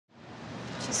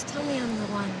Just tell me I'm the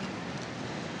one.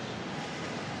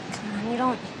 Come on, you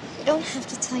don't have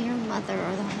to tell your mother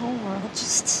or the whole world.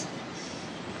 Just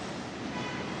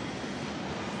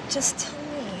tell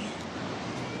me.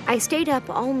 I stayed up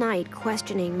all night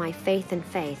questioning my faith in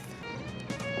faith.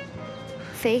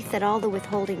 Faith that all the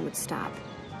withholding would stop.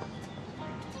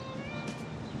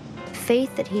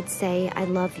 Faith that he'd say, I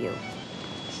love you.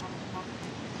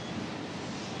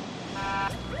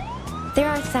 There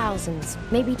are thousands,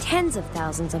 maybe tens of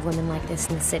thousands of women like this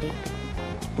in the city.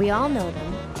 We all know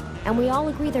them, and we all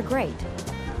agree they're great.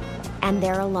 And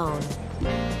they're alone.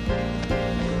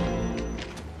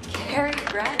 Carrie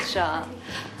Bradshaw.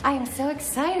 I am so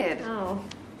excited. Oh.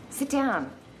 Sit down.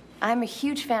 I'm a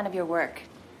huge fan of your work.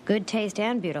 Good taste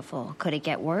and beautiful. Could it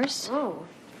get worse? Oh.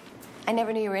 I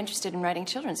never knew you were interested in writing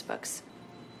children's books.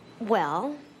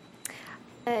 Well,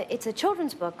 it's a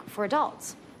children's book for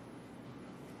adults.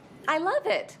 I love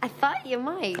it. I thought you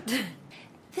might.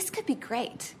 This could be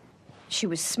great. She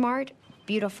was smart,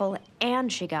 beautiful,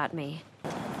 and she got me.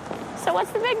 So what's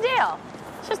the big deal?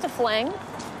 It's just a fling.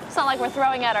 It's not like we're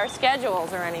throwing out our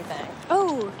schedules or anything.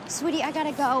 Oh, sweetie, I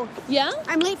gotta go. Yeah?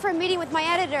 I'm late for a meeting with my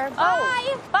editor. Bye.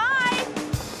 Oh, bye.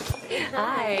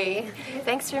 Hi.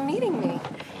 Thanks for meeting me.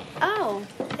 Oh,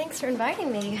 thanks for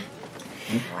inviting me.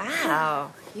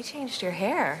 Wow. You changed your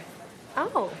hair.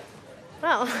 Oh,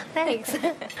 well, thanks.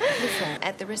 Listen,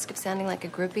 at the risk of sounding like a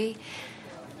groupie,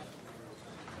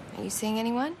 are you seeing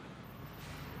anyone?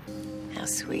 How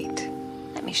sweet.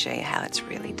 Let me show you how it's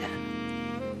really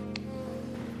done.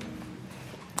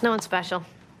 No one special.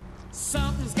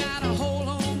 Something's got a hold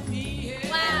on me.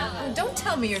 Wow. Oh, don't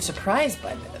tell me you're surprised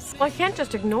by this. Well, I can't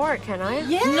just ignore it, can I?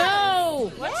 Yes.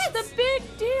 No! What's the big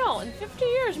deal? In 50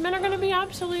 years, men are going to be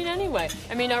obsolete anyway.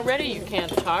 I mean, already you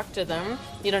can't talk to them.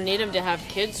 You don't need them to have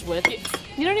kids with.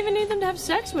 You don't even need them to have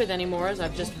sex with anymore, as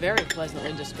I've just very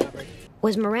pleasantly discovered.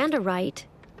 Was Miranda right?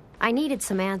 I needed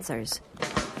some answers.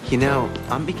 You know,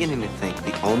 I'm beginning to think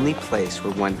the only place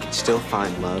where one can still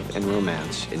find love and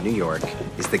romance in New York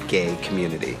is the gay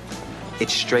community.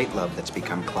 It's straight love that's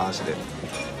become closeted.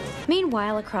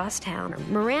 Meanwhile, across town,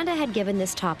 Miranda had given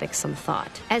this topic some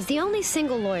thought. As the only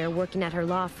single lawyer working at her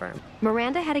law firm,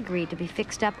 Miranda had agreed to be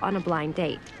fixed up on a blind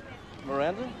date.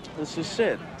 Miranda, this is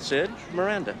Sid. Sid,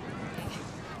 Miranda.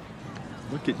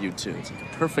 Look at you two. It's like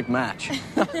a perfect match.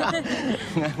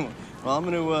 Well, I'm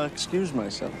going to excuse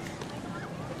myself.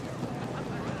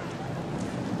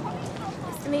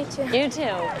 Nice to meet you. You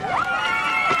too.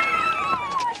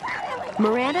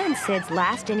 Miranda and Sid's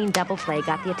last inning double play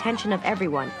got the attention of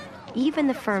everyone, even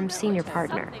the firm's senior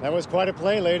partner. That was quite a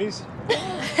play, ladies.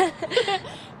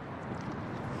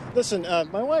 Listen,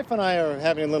 my wife and I are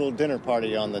having a little dinner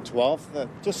party on the 12th.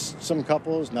 Just some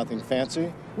couples, nothing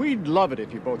fancy. We'd love it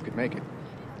if you both could make it.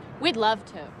 We'd love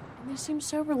to. You seem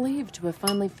so relieved to have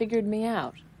finally figured me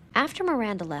out. After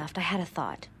Miranda left, I had a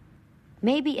thought.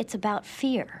 Maybe it's about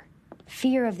fear.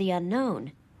 Fear of the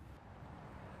unknown.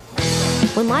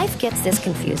 When life gets this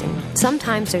confusing,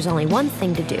 sometimes there's only one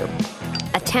thing to do.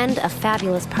 Attend a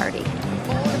fabulous party.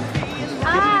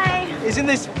 Hi. Isn't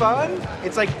this fun?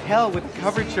 It's like hell with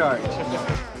cover charge.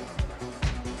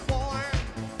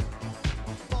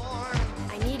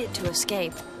 I needed to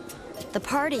escape. The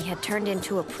party had turned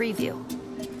into a preview.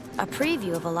 A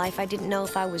preview of a life I didn't know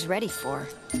if I was ready for.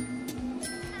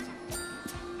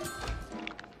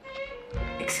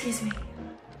 Excuse me.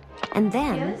 And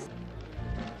then... Yes?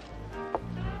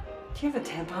 Do you have a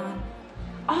tampon?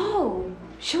 Oh,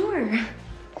 sure.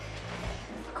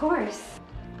 Of course.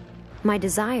 my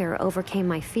desire overcame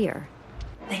my fear.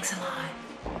 Thanks a lot.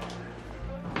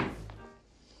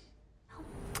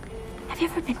 Have you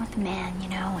ever been with a man, you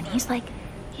know, and he's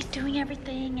doing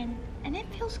everything and it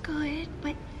feels good,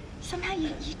 but somehow you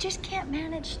just can't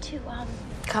manage to,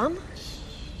 Come?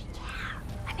 Yeah.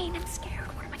 I mean, I'm scared.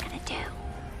 What am I gonna do?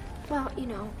 Well, you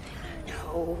know.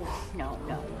 No.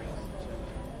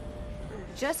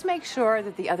 Just make sure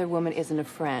that the other woman isn't a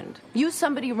friend. Use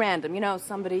somebody random, you know,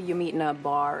 somebody you meet in a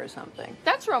bar or something.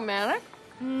 That's romantic.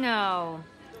 No.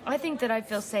 I think that I'd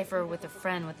feel safer with a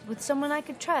friend, with someone I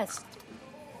could trust.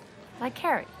 Like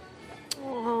Carrie.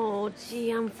 Oh,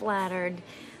 gee, I'm flattered.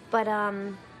 But,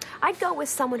 I'd go with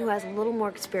someone who has a little more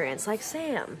experience, like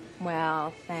Sam.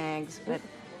 Well, thanks, but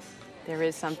there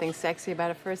is something sexy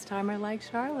about a first-timer like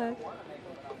Charlotte.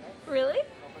 Really?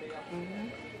 Mm-hmm.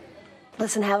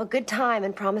 Listen, have a good time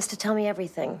and promise to tell me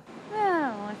everything.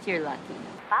 Oh, if you're lucky.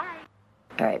 Bye.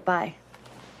 All right, bye.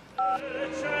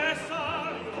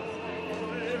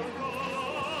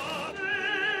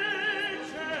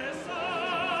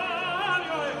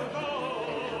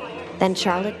 Then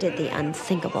Charlotte did the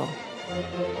unthinkable.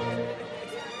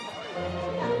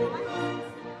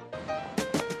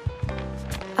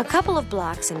 A couple of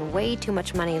blocks and way too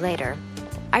much money later,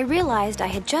 I realized I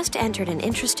had just entered an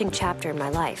interesting chapter in my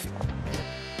life.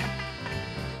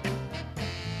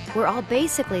 We're all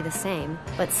basically the same,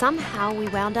 but somehow we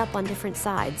wound up on different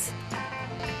sides.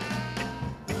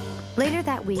 Later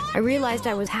that week, I realized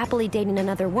I was happily dating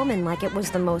another woman like it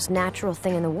was the most natural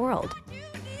thing in the world.